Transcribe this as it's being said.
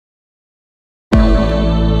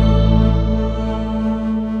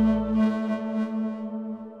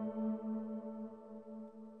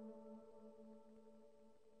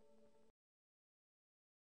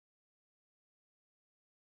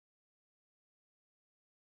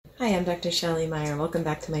Hi, I'm Dr. Shelley Meyer. Welcome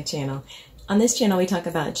back to my channel. On this channel, we talk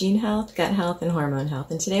about gene health, gut health, and hormone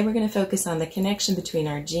health. And today we're going to focus on the connection between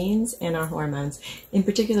our genes and our hormones. In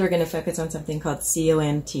particular, we're going to focus on something called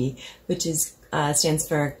COMT, which stands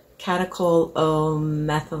for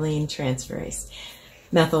catechol-O-methylene transferase,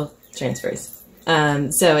 methyltransferase.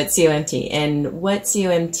 So it's COMT. And what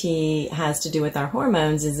COMT has to do with our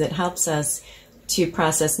hormones is it helps us to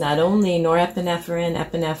process not only norepinephrine,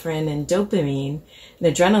 epinephrine, and dopamine,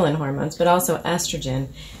 the adrenaline hormones, but also estrogen.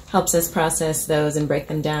 Helps us process those and break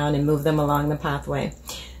them down and move them along the pathway.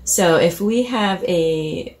 So if we have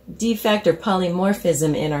a defect or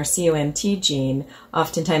polymorphism in our COMT gene,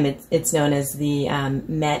 oftentimes it's known as the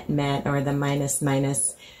MET or the minus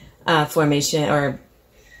formation or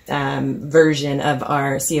version of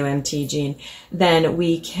our COMT gene, then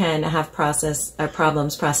we can have problems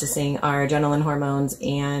processing our adrenaline hormones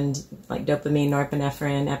and like dopamine,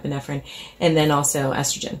 norepinephrine, epinephrine, and then also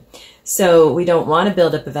estrogen. So we don't want a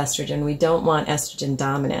buildup of estrogen. We don't want estrogen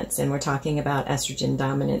dominance, and we're talking about estrogen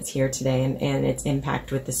dominance here today and its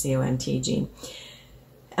impact with the COMT gene.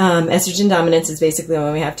 Estrogen dominance is basically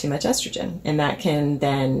when we have too much estrogen, and that can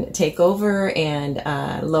then take over and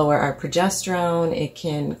lower our progesterone. It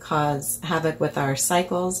can cause havoc with our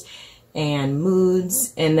cycles and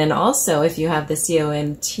moods. And then also, if you have the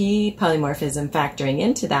COMT polymorphism factoring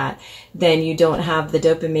into that, then you don't have the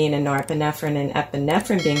dopamine and norepinephrine and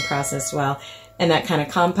epinephrine being processed well, and that kind of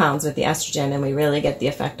compounds with the estrogen, and we really get the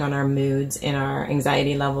effect on our moods and our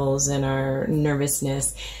anxiety levels and our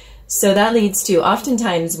nervousness. So that leads to,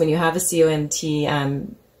 oftentimes when you have a COMT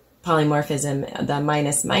polymorphism, the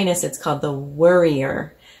minus, it's called the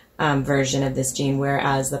worrier version of this gene,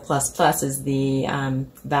 whereas the plus is the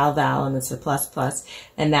val, and it's the plus,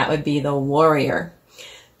 and that would be the warrior.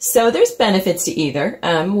 So there's benefits to either.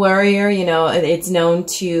 Worrier, you know, it's known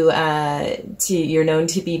you're known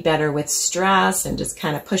to be better with stress and just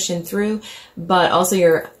kind of pushing through, but also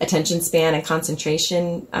your attention span and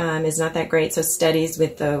concentration is not that great. So studies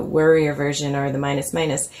with the worrier version or the minus,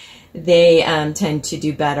 they tend to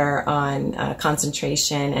do better on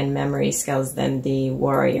concentration and memory skills than the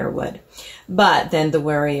warrior would. But then the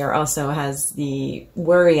worrier also has the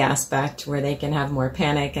worry aspect where they can have more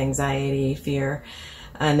panic, anxiety, fear,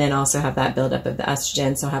 and then also have that buildup of the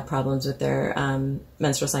estrogen, so have problems with their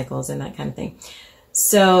menstrual cycles and that kind of thing.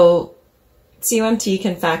 So COMT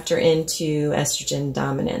can factor into estrogen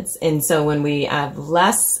dominance. And so when we have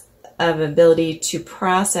less of ability to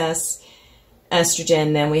process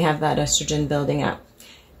estrogen, then we have that estrogen building up.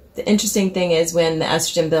 The interesting thing is when the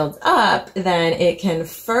estrogen builds up, then it can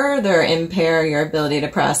further impair your ability to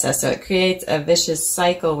process. So it creates a vicious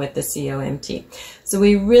cycle with the COMT. So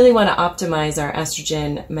we really want to optimize our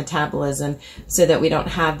estrogen metabolism so that we don't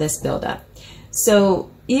have this buildup.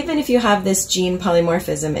 So even if you have this gene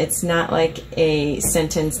polymorphism, it's not like a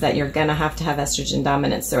sentence that you're going to have estrogen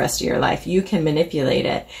dominance the rest of your life. You can manipulate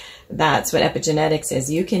it. That's what epigenetics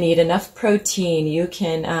is. You can eat enough protein. You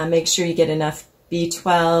can make sure you get enough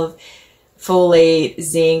B12, folate,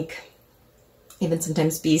 zinc, even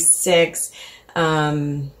sometimes B6,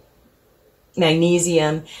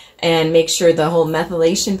 magnesium, and make sure the whole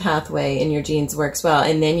methylation pathway in your genes works well.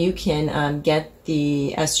 And then you can get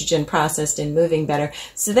the estrogen processed and moving better.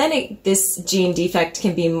 So then this gene defect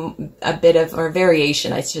can be a bit of, or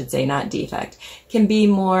variation, I should say, not defect, can be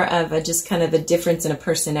more of just kind of a difference in a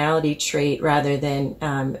personality trait rather than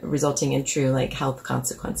resulting in true like health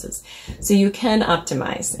consequences. So you can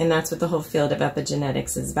optimize, and that's what the whole field of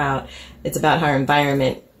epigenetics is about. It's about how our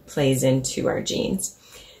environment plays into our genes.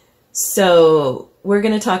 So we're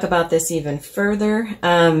going to talk about this even further.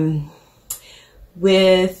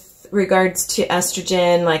 With regards to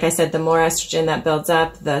estrogen, like I said, the more estrogen that builds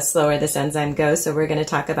up, the slower this enzyme goes. So we're going to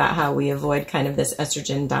talk about how we avoid kind of this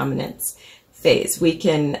estrogen dominance phase. We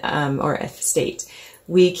can, or state.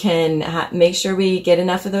 We can make sure we get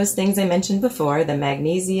enough of those things I mentioned before, the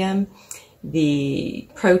magnesium, the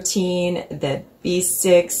protein, the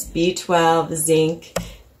B6, B12, zinc,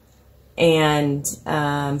 and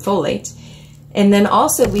folate. And then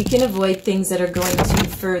also we can avoid things that are going to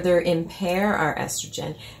further impair our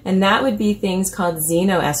estrogen. And that would be things called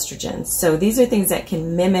xenoestrogens. So these are things that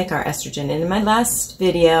can mimic our estrogen. And in my last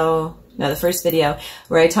video, the first video,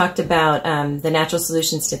 where I talked about the natural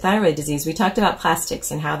solutions to thyroid disease, we talked about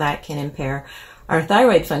plastics and how that can impair our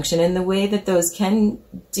thyroid function. And the way that those can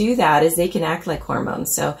do that is they can act like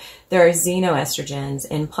hormones. So there are xenoestrogens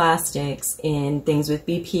in plastics, in things with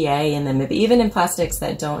BPA in them, maybe even in plastics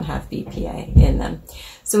that don't have BPA in them.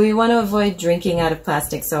 So we want to avoid drinking out of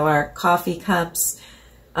plastic. So our coffee cups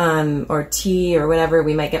or tea or whatever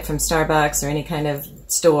we might get from Starbucks or any kind of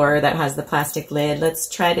store that has the plastic lid. Let's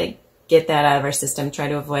try to get that out of our system. Try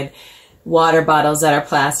to avoid water bottles that are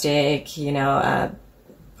plastic, you know,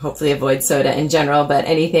 hopefully avoid soda in general, but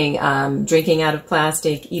anything, drinking out of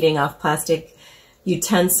plastic, eating off plastic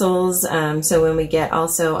utensils. So when we get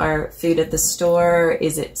also our food at the store,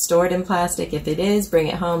 is it stored in plastic? If it is, bring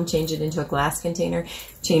it home, change it into a glass container.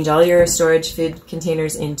 Change all your storage food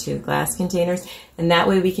containers into glass containers. And that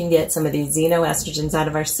way we can get some of these xenoestrogens out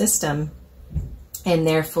of our system and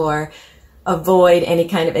therefore avoid any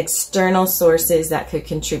kind of external sources that could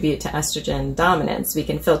contribute to estrogen dominance. We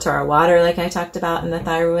can filter our water like I talked about in the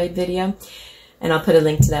thyroid video. And I'll put a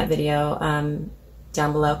link to that video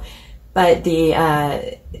down below. But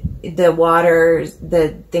the water,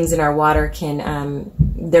 the things in our water can,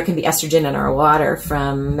 there can be estrogen in our water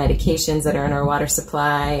from medications that are in our water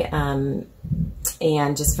supply,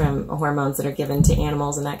 and just from hormones that are given to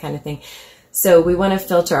animals and that kind of thing. So we want to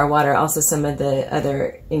filter our water. Also, some of the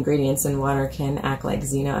other ingredients in water can act like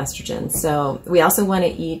xenoestrogens. So we also want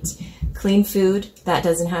to eat clean food that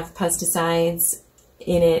doesn't have pesticides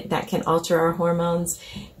in it that can alter our hormones,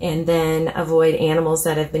 and then avoid animals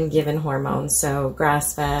that have been given hormones, so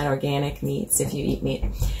grass-fed, organic meats if you eat meat.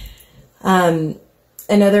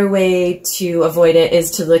 Another way to avoid it is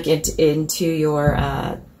to look into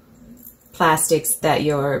your plastics that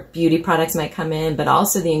your beauty products might come in, but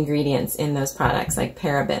also the ingredients in those products, like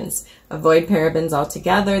parabens. Avoid parabens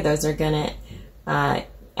altogether. Those are going to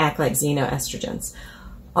act like xenoestrogens.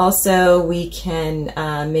 Also, we can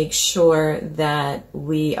make sure that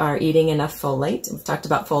we are eating enough folate. We've talked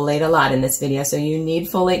about folate a lot in this video. So you need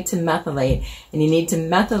folate to methylate, and you need to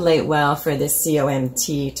methylate well for this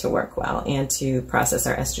COMT to work well and to process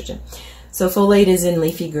our estrogen. So folate is in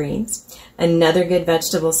leafy greens. Another good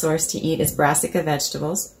vegetable source to eat is brassica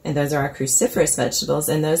vegetables, and those are our cruciferous vegetables,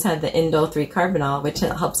 and those have the indole 3-carbinol, which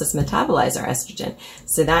helps us metabolize our estrogen.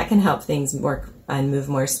 So that can help things work and move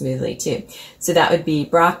more smoothly too. So that would be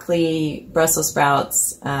broccoli, Brussels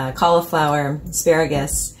sprouts, cauliflower,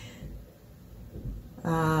 asparagus.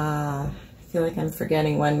 I feel like I'm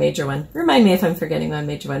forgetting one major one. Remind me if I'm forgetting one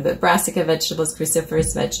major one, but brassica vegetables,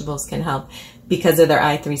 cruciferous vegetables can help because of their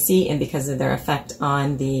I3C and because of their effect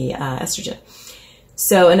on the estrogen.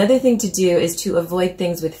 So another thing to do is to avoid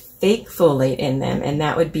things with fake folate in them, and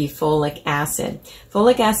that would be folic acid.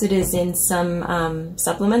 Folic acid is in some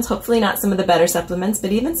supplements, hopefully not some of the better supplements,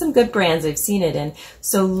 but even some good brands I've seen it in.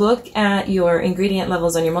 So look at your ingredient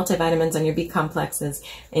levels on your multivitamins, on your B complexes,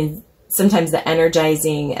 and sometimes the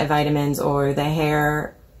energizing vitamins or the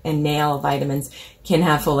hair and nail vitamins can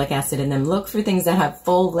have folic acid in them. Look for things that have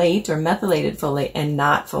folate or methylated folate and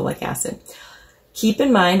not folic acid. Keep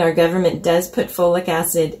in mind, our government does put folic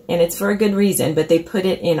acid, and it's for a good reason, but they put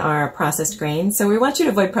it in our processed grains. So we want you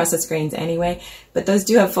to avoid processed grains anyway, but those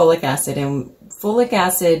do have folic acid. And folic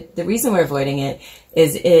acid, the reason we're avoiding it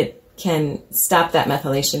is it can stop that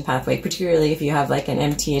methylation pathway, particularly if you have like an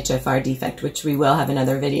MTHFR defect, which we will have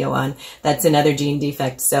another video on. That's another gene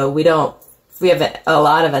defect. So we have a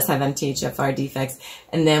lot of us have MTHFR defects,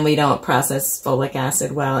 and then we don't process folic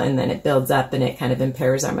acid well, and then it builds up and it kind of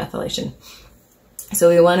impairs our methylation. So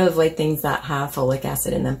we want to avoid things that have folic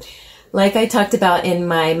acid in them. Like I talked about in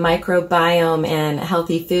my microbiome and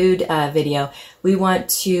healthy food video, we want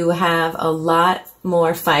to have a lot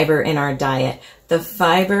more fiber in our diet. The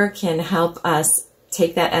fiber can help us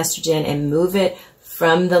take that estrogen and move it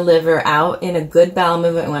from the liver out in a good bowel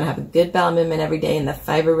movement. We want to have a good bowel movement every day, and the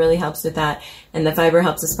fiber really helps with that. And the fiber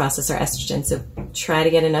helps us process our estrogen. So try to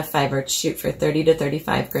get enough fiber. Shoot for 30 to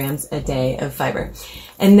 35 grams a day of fiber.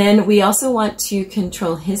 And then we also want to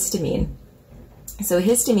control histamine. So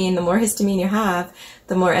histamine, the more histamine you have,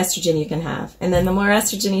 the more estrogen you can have. And then the more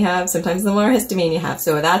estrogen you have, sometimes the more histamine you have.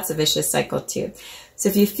 So that's a vicious cycle too. So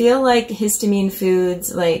if you feel like histamine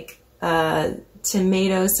foods like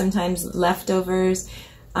tomatoes, sometimes leftovers,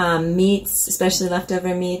 meats, especially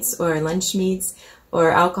leftover meats or lunch meats,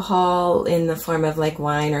 or alcohol in the form of like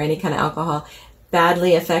wine or any kind of alcohol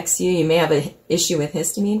badly affects you, you may have an issue with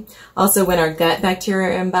histamine. Also, when our gut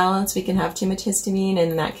bacteria are imbalanced, we can have too much histamine,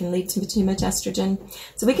 and that can lead to too much estrogen.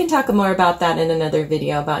 So we can talk more about that in another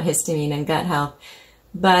video about histamine and gut health.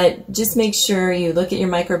 But just make sure you look at your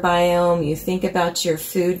microbiome, you think about your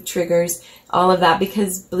food triggers, all of that,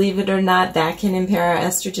 because believe it or not, that can impair our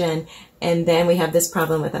estrogen. And then we have this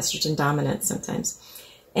problem with estrogen dominance sometimes.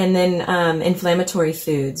 And then inflammatory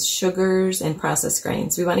foods, sugars, and processed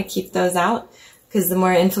grains. We want to keep those out, because the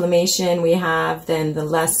more inflammation we have, then the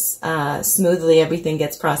less smoothly everything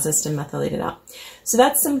gets processed and methylated out. So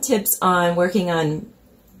that's some tips on working on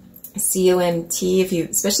COMT,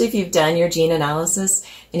 especially if you've done your gene analysis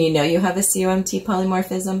and you know you have a COMT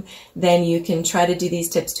polymorphism, then you can try to do these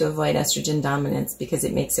tips to avoid estrogen dominance because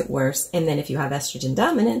it makes it worse. And then if you have estrogen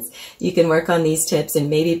dominance, you can work on these tips and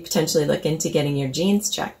maybe potentially look into getting your genes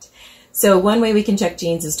checked. So one way we can check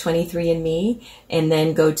genes is 23andMe, and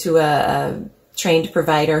then go to a trained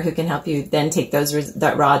provider who can help you then take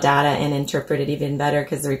that raw data and interpret it even better,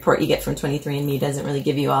 because the report you get from 23andMe doesn't really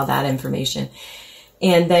give you all that information.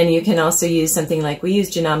 And then you can also use something like, we use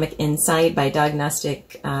Genomic Insight by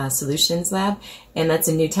Diagnostic Solutions Lab, and that's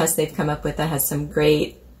a new test they've come up with that has some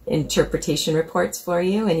great interpretation reports for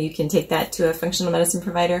you, and you can take that to a functional medicine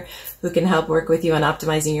provider who can help work with you on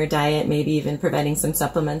optimizing your diet, maybe even providing some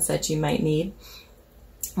supplements that you might need.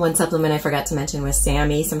 One supplement I forgot to mention was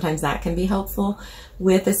SAMe. Sometimes that can be helpful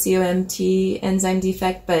with a COMT enzyme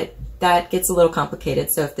defect, but that gets a little complicated.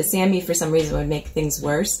 So if the SAMe for some reason would make things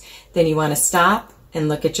worse, then you want to stop and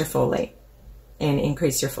look at your folate and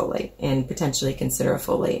increase your folate and potentially consider a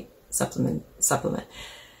folate supplement.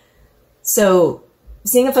 So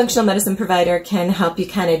seeing a functional medicine provider can help you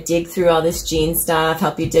kind of dig through all this gene stuff,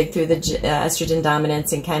 help you dig through the estrogen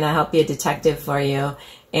dominance, and kind of help be a detective for you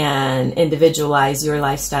and individualize your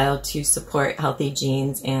lifestyle to support healthy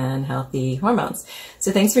genes and healthy hormones.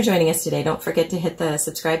 So thanks for joining us today. Don't forget to hit the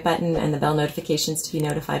subscribe button and the bell notifications to be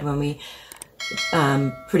notified when we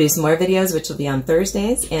produce more videos, which will be on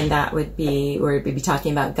Thursdays, and that would be where we'll be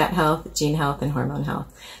talking about gut health, gene health, and hormone health.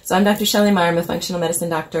 So I'm Dr. Shelley Meyer. I'm a functional medicine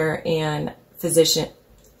doctor and functional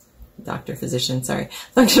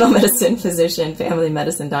medicine physician, family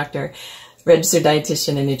medicine doctor, registered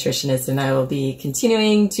dietitian, and nutritionist, and I will be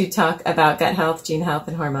continuing to talk about gut health, gene health,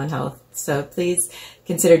 and hormone health. So please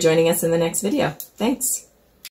consider joining us in the next video. Thanks.